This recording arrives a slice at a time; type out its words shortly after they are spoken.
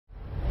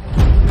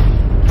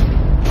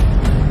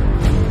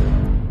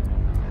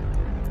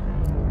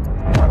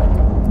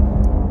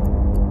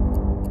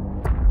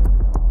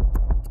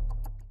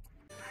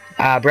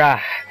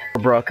Bruh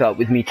broke up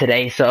with me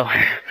today, so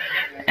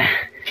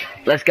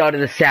let's go to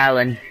the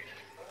salon.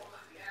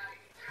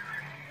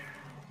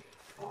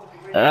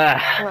 Oh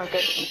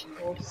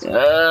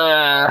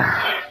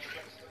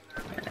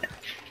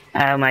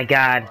my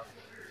god.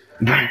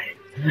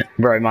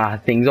 Bro, my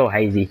thing's all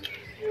hazy.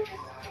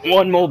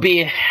 One more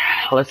beer.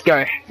 Let's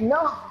go.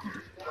 No.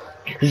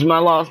 This is my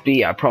last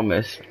beer, I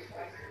promise.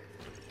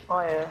 Oh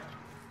yeah.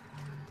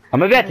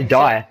 I'm about to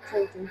die.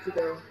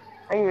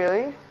 Are you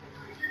really?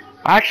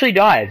 I actually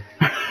died.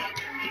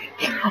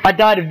 I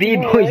died of beer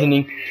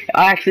poisoning.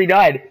 I actually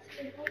died.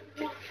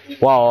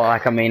 Well,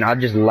 like, I mean, I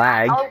just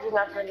lagged. How did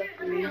not turn up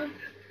for you?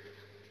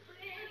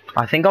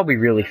 I think I'll be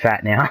really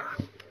fat now.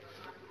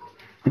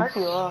 I think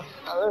you are.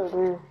 I really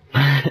do.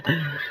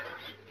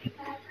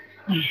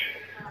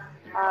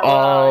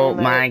 Oh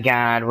my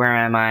god, where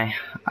am I?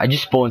 I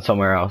just spawned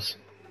somewhere else.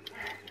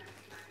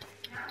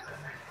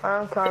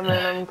 I'm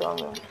coming.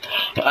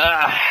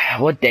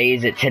 What day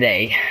is it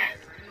today?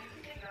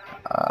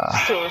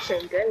 Still the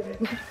same day.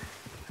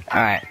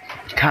 Alright,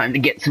 time to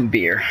get some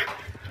beer.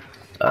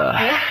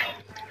 Never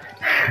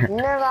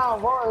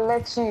won't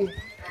let you.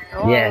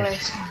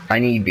 Yes, I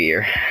need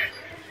beer.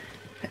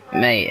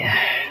 Mate,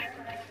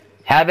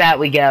 how about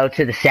we go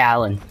to the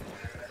salon?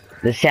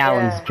 The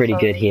salon's pretty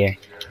good here.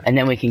 And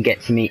then we can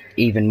get some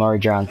even more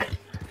drunk.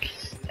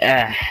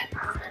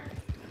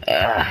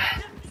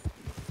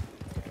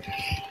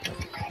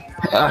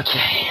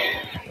 Okay,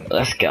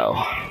 let's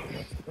go.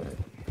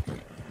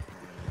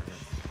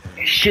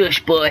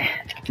 Shush, boy.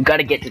 We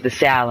gotta get to the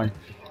salon.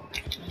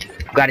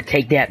 Gotta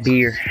take that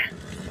beer.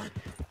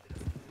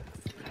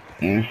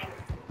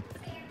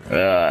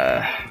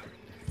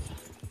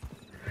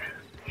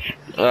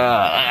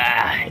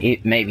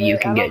 Maybe you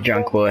can get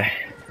drunk, boy.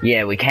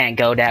 Yeah, we can't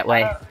go that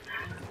way.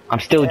 I'm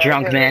still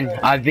drunk, man.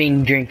 I've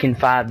been drinking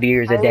 5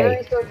 beers a day. Are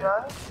you still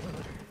drunk?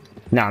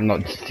 No, I'm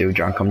not still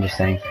drunk. I'm just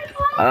saying.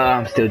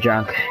 I'm still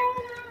drunk.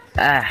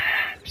 I'm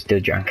still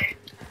drunk.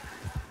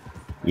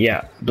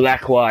 Yeah,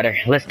 Blackwater.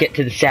 Let's get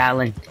to the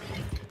salon.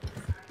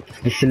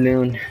 The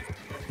saloon.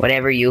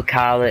 Whatever you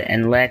call it.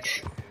 And let's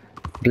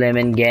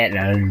blimmin' get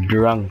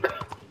drunk.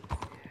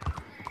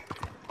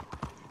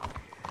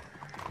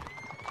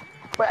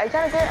 Wait, are you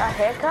trying to get a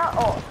haircut?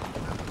 Oh.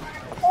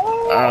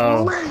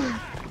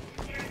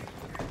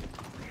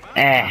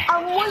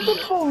 I wanted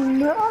for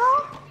murder?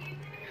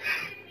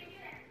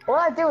 All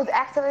I did was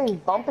accidentally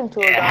bump into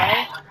a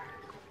guy.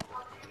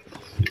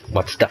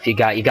 What stuff you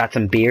got? You got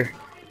some beer?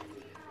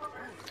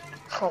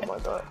 Oh my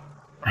god.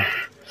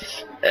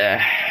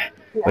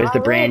 Where's the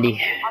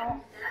brandy?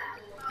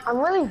 I'm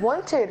really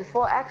wanted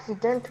for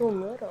accidental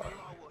murder.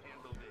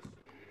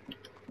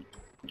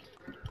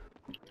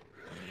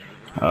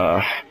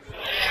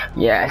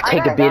 Yeah,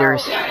 take a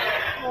bitters.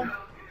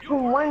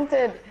 I'm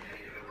wanted.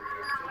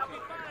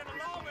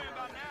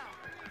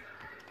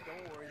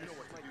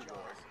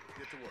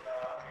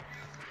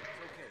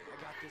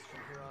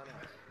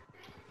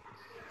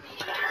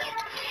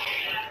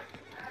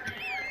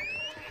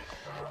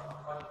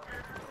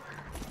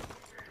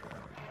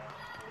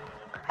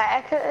 I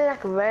accidentally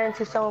like ran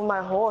into some of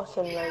my horse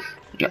and like.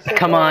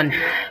 Come on,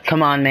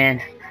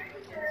 man.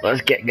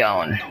 Let's get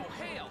going.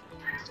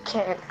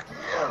 Can't.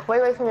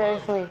 Wait for me.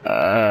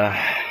 That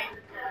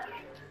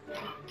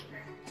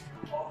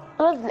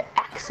was an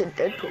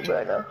accidental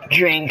murder.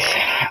 Drinks.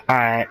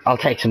 Alright, I'll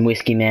take some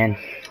whiskey, man.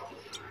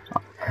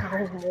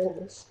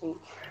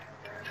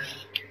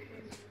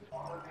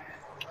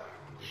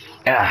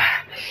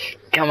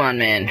 Come on,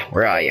 man.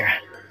 Where are you?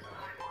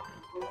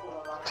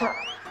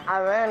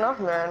 I ran off,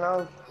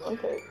 man.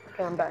 Okay,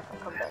 I'm back.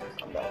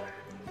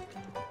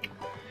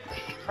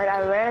 Like,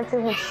 I ran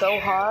into him so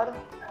hard.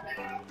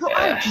 No,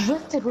 I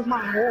drifted with my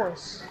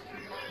horse.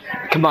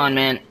 Come on,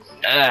 man.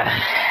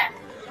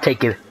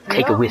 Take a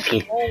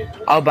whiskey.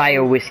 I'll buy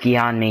your whiskey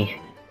on me.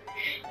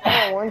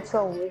 I don't want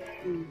some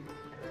whiskey.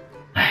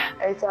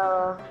 It's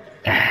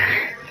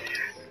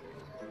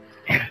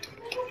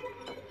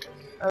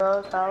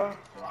hello, fella.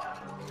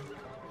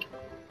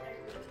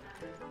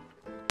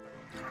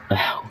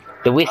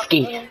 The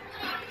whiskey.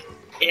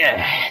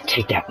 Yeah,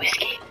 take that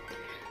whiskey.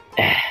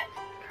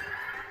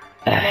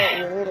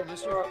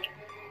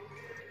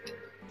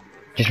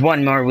 Just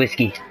one more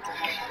whiskey.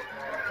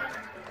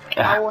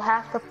 I will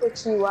have to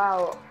put you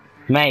out.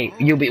 Mate,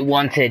 you'll be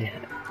wanted.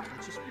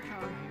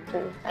 I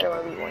don't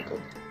want to be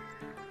wanted.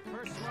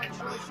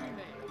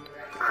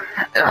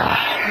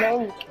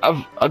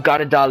 I've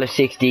got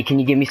 $1.60. Can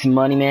you give me some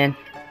money, man?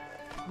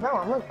 No,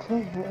 I'm not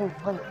giving you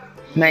money.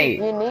 Mate.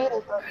 You need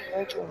it.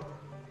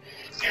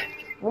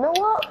 You know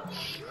what?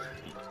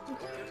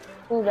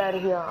 Leave out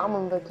of here. I'm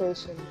on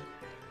vacation.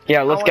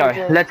 Yeah, let's go.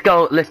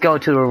 Let's go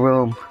to a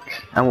room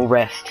and we'll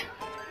rest.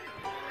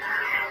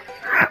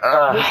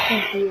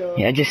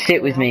 Yeah, just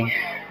sit with me.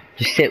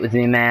 Just sit with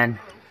me, man.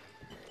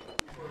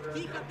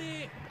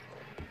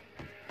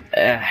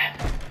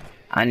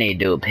 I need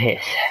to do a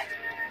piss.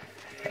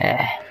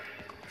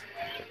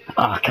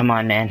 Oh, come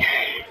on, man.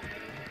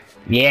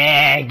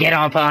 Yeah, get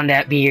off on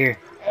that beer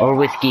or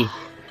whiskey.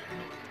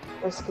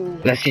 whiskey.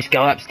 Let's just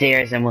go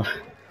upstairs and we'll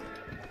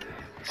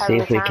see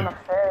if we can.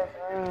 Upstairs.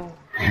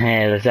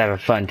 Hey, let's have a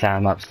fun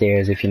time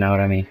upstairs, if you know what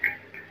I mean.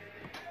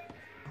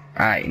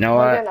 Alright, you know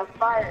what?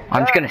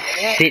 I'm just gonna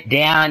sit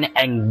down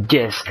and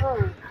just...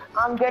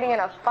 I'm getting in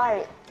a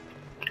fight.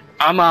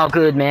 I'm all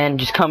good, man.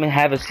 Just come and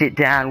have a sit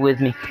down with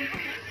me.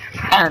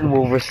 And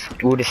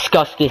we'll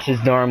discuss this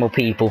as normal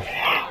people.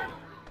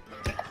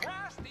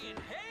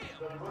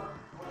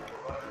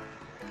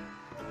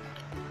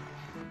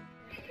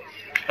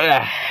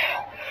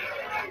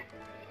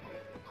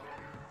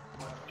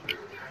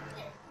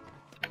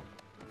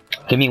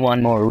 Give me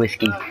one more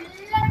whiskey.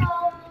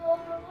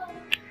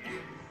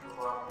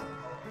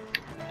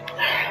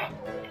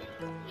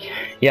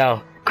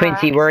 Yo,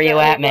 Quincy, where are you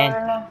at, man?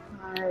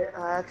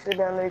 I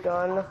accidentally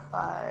got in the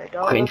fight.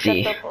 Don't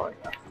Quincy. look at the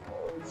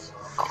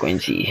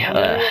Quincy,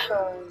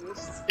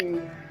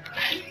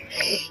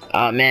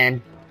 oh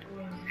man.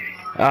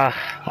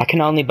 I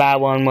can only buy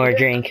one more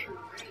drink.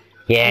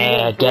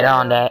 Yeah, get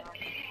on that.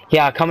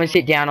 Yeah, come and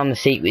sit down on the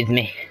seat with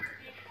me.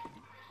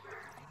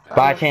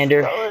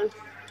 Bartender,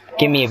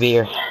 give me a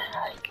beer.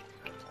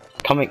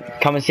 Come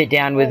and sit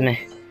down with me.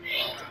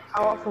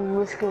 I want some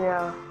whiskey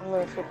now. I'm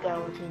gonna sit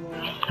down with you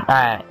now.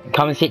 Alright,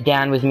 come and sit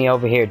down with me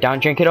over here.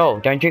 Don't drink it all.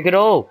 Don't drink it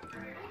all.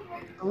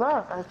 I'm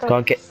not. Go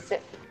and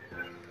sit.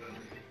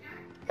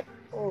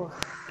 Oh.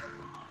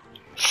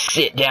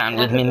 Sit down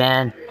with me,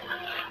 man.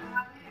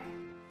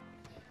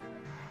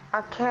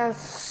 I can't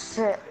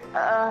sit.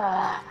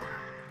 I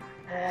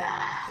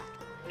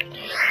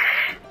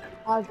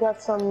got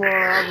some more.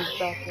 I'll be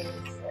back in a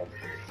sec.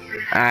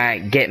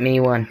 Alright, get me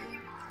one.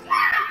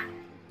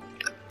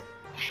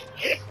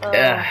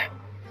 That's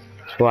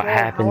what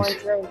happens.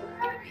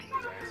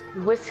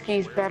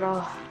 Whiskey's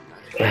better.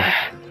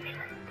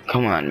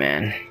 Come on,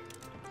 man.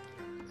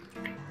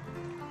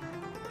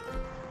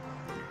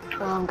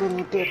 Oh, I'm getting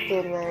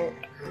addicted, mate.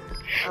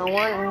 I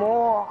want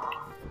more.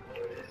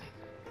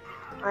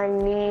 I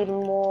need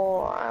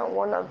more. I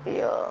want a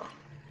beer.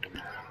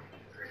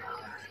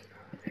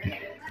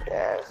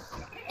 Yes.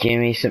 Give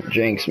me some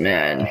drinks,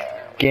 man.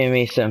 Give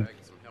me some.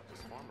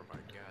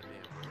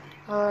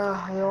 You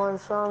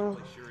want some?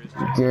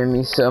 Give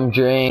me some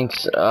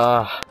drinks.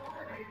 I'm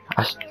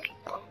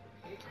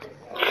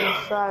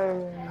sorry,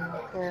 man.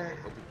 Yeah.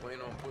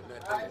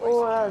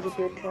 Oh, that was a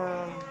good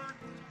time.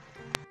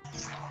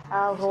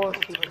 Our horse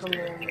is coming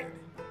in.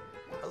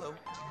 Hello.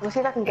 Let me see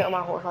if I can get on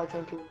my horse while I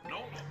drink too.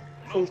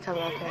 Please tell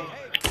me I can.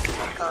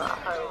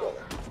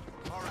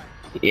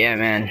 Yeah,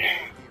 man.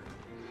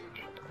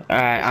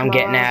 Alright, I'm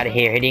getting out of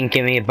here. He didn't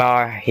give me a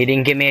bar. He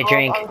didn't give me a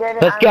drink.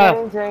 Let's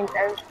go.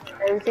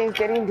 Everything's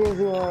getting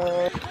dizzy.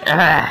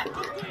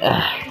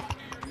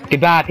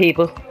 Goodbye,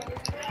 people.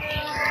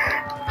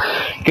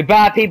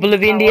 Goodbye, people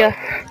of India.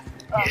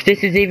 If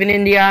this is even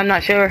India, I'm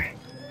not sure.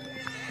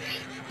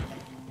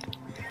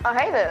 Oh,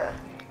 hey there.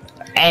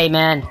 Hey,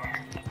 man.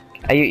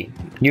 Are you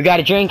got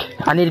a drink?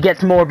 I need to get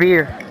some more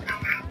beer.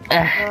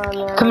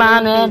 Come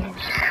on, man.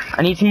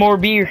 I need some more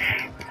beer.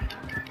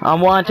 I'm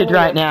wanted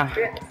right now.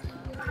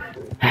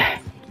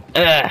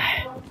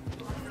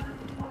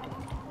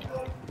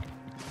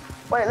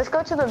 Wait, let's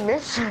go to the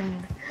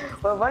mission.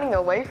 We're running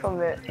away from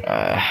it.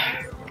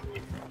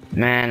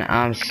 Man,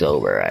 I'm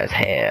sober as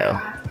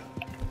hell.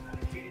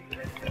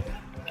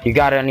 You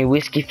got any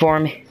whiskey for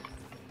me?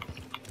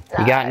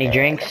 You got any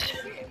drinks?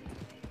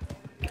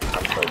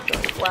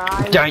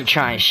 Don't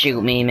try and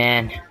shoot me,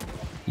 man.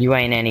 You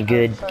ain't any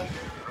good.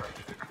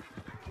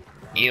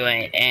 You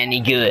ain't any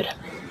good.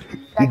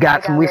 You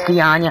got some whiskey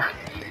on you?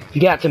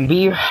 You got some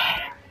beer?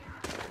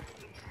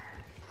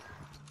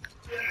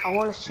 I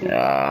want to shoot.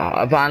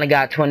 I've only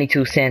got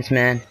 22 cents,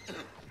 man.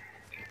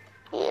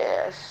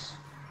 Yes.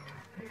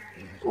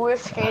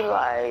 Whiskey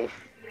life.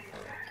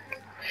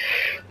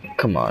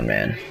 Come on,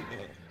 man.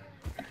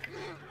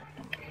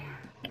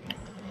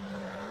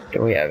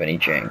 Do we have any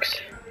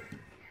drinks?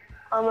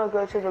 I'm gonna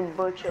go to the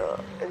butcher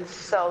and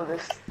sell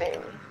this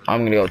thing.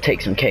 I'm gonna go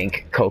take some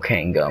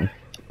cocaine gum.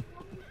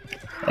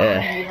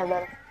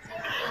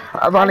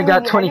 I've only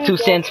got 22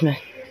 cents, man.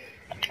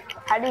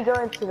 How do you go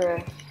into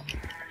there?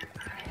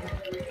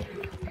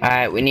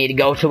 Alright, we need to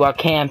go to our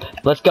camp.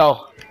 Let's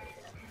go.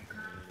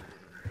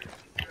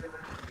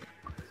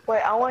 Wait,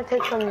 I want to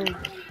take some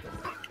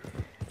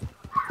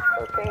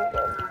cocaine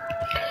gum.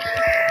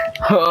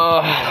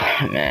 Oh,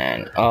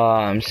 man. Oh,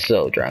 I'm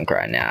so drunk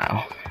right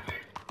now.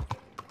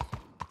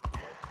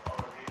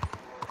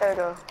 There we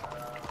go.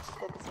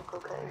 Take some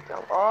cocaine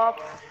gum up.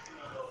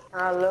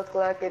 I look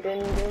like it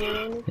didn't do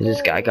anything. Has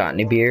this guy got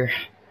any beer?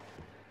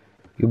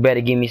 You better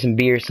give me some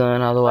beer,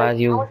 son, otherwise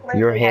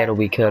your head will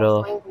be cut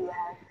off.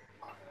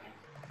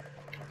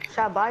 Should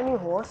I buy a new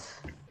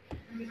horse?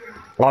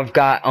 I've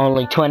got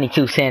only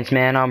 22 cents,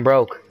 man. I'm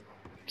broke.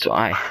 So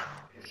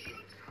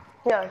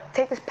Yeah,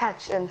 take this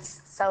patch and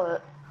sell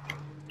it.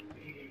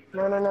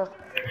 No.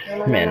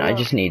 Man, no. I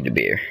just need the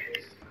beer.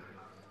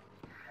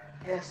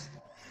 Yes.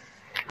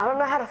 I don't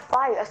know how to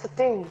fight, that's the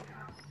thing.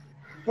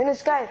 Then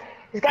this guy's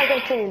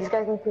gonna kill me, this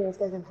guy's gonna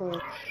kill me.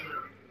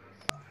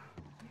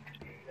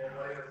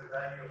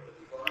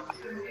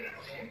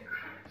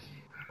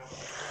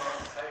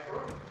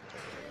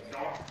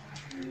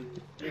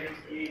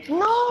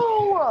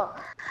 No!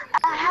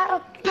 I had a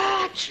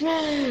patch,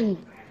 man!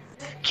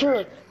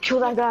 Kill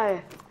that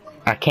guy.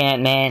 I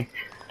can't, man.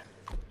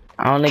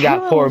 I only Kill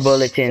got 4 him,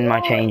 bullets in my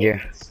stop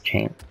changer.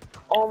 it.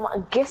 Oh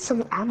my, get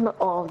some ammo.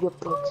 Oh, you're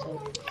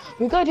bullshit.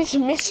 We gotta do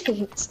some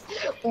missions.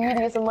 We need to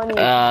get some money.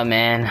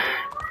 Man.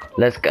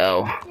 Let's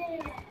go.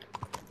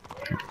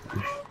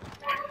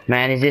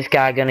 Man, is this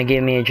guy gonna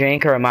give me a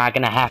drink, or am I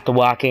gonna have to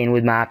walk in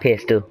with my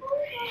pistol?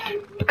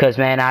 Because,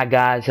 man,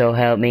 God so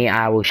help me,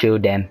 I will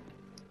shoot them.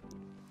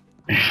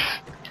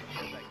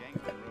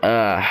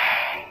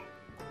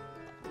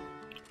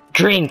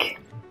 Drink!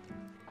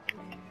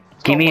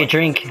 Give me a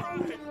drink.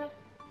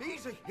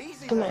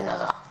 Give me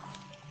another.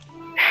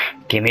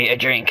 Give me a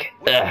drink.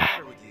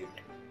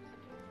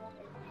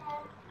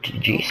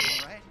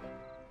 Jeez.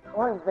 I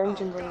want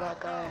vengeance on that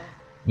guy.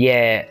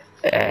 Yeah.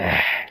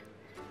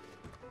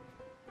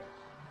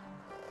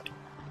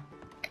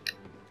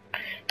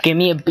 Give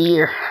me a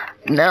beer.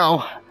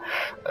 No.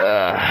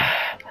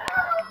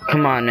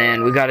 Come on,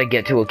 man. We gotta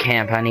get to a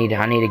camp. I need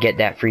to get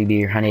that free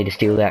beer. I need to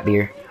steal that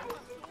beer.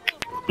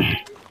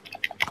 I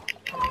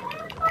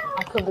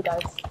killed the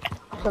guys.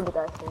 I killed the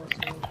guys first.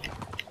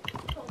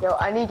 Yo,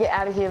 I need to get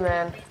out of here,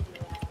 man.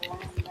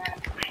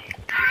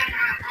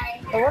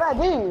 Hey, what'd I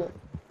do?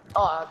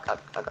 Oh, I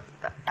got.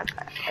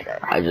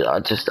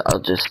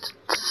 I'll just.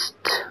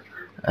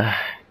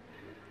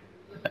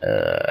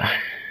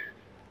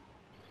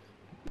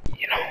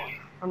 You know.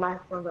 My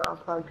phones are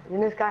unplugged. Me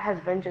and this guy has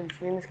vengeance.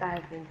 I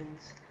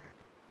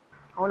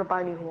want to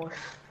buy a new horse.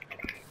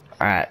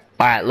 Alright,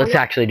 let's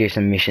actually do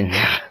some missions.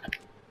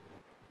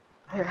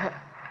 Should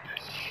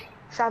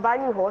I buy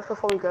a new horse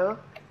before we go?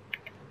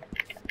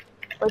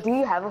 Or do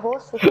you have a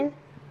horse with you?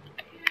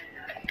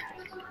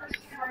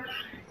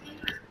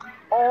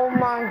 Oh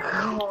my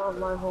god,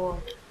 my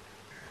horse.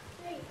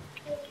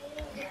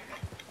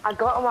 I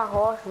got on my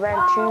horse, ran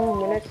 2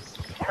 minutes.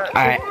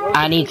 Alright,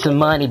 I need some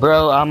money,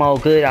 bro. I'm all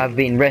good. I've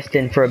been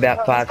resting for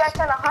about 5. This guy's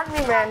trying to hunt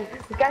me, man.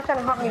 This guy's trying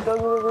to hunt me.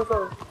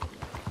 Go.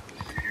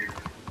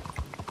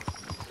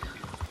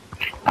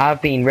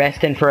 I've been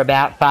resting for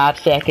about 5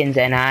 seconds,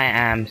 and I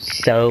am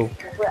so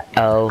good.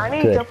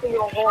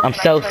 I'm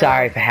so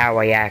sorry for how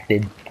I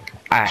acted.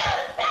 Alright.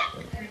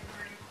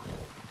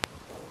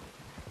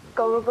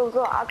 Go.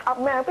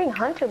 Man, I'm being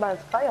hunted by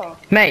this player.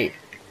 Mate,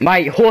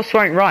 my horse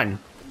won't run.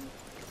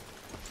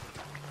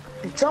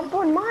 Jump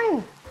on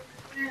mine.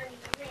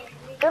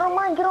 Get on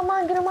mine. Wait,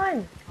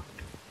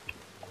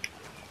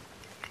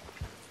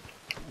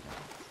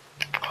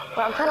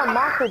 I'm trying to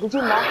mark it. Did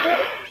you mark it?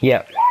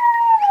 Yep.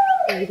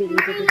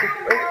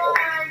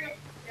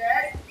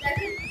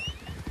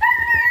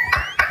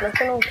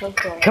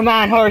 Come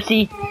on,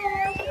 horsey.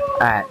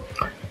 Alright.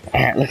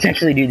 Let's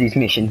actually do this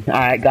mission.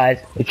 Alright, guys.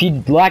 If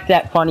you like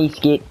that funny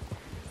skit,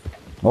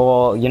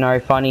 or, you know,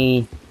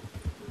 funny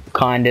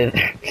kind of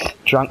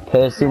drunk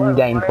person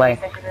gameplay.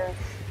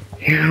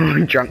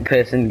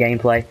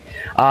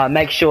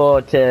 Make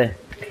sure to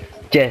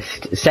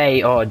just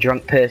say, oh,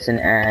 drunk person,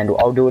 and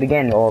I'll do it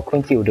again, or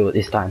Quincy will do it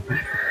this time.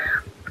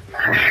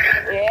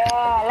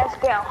 Yeah, let's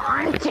go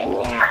hunting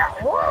now.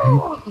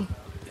 Woo!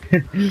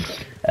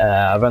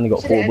 I've only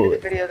got 4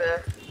 bullets.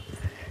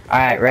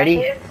 Alright,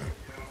 ready?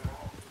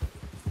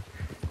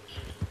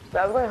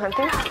 Are we going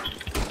hunting?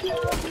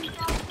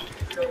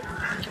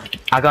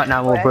 I got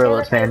no more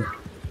bullets, man.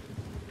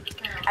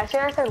 As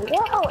soon as I said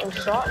wow and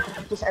shot,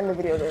 just end the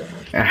video there.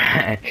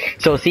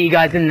 So see you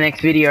guys in the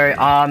next video.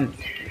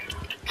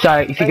 So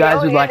if you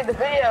guys would like the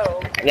video.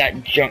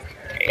 that junk,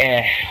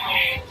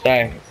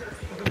 so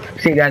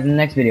see you guys in the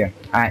next video.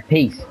 Alright,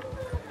 peace.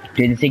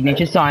 Do the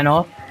signature sign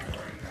off.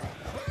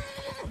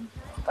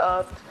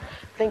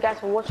 Thank you guys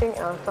for watching, and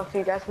I'll talk to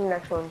you guys in the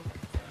next one.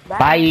 Bye.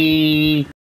 Bye.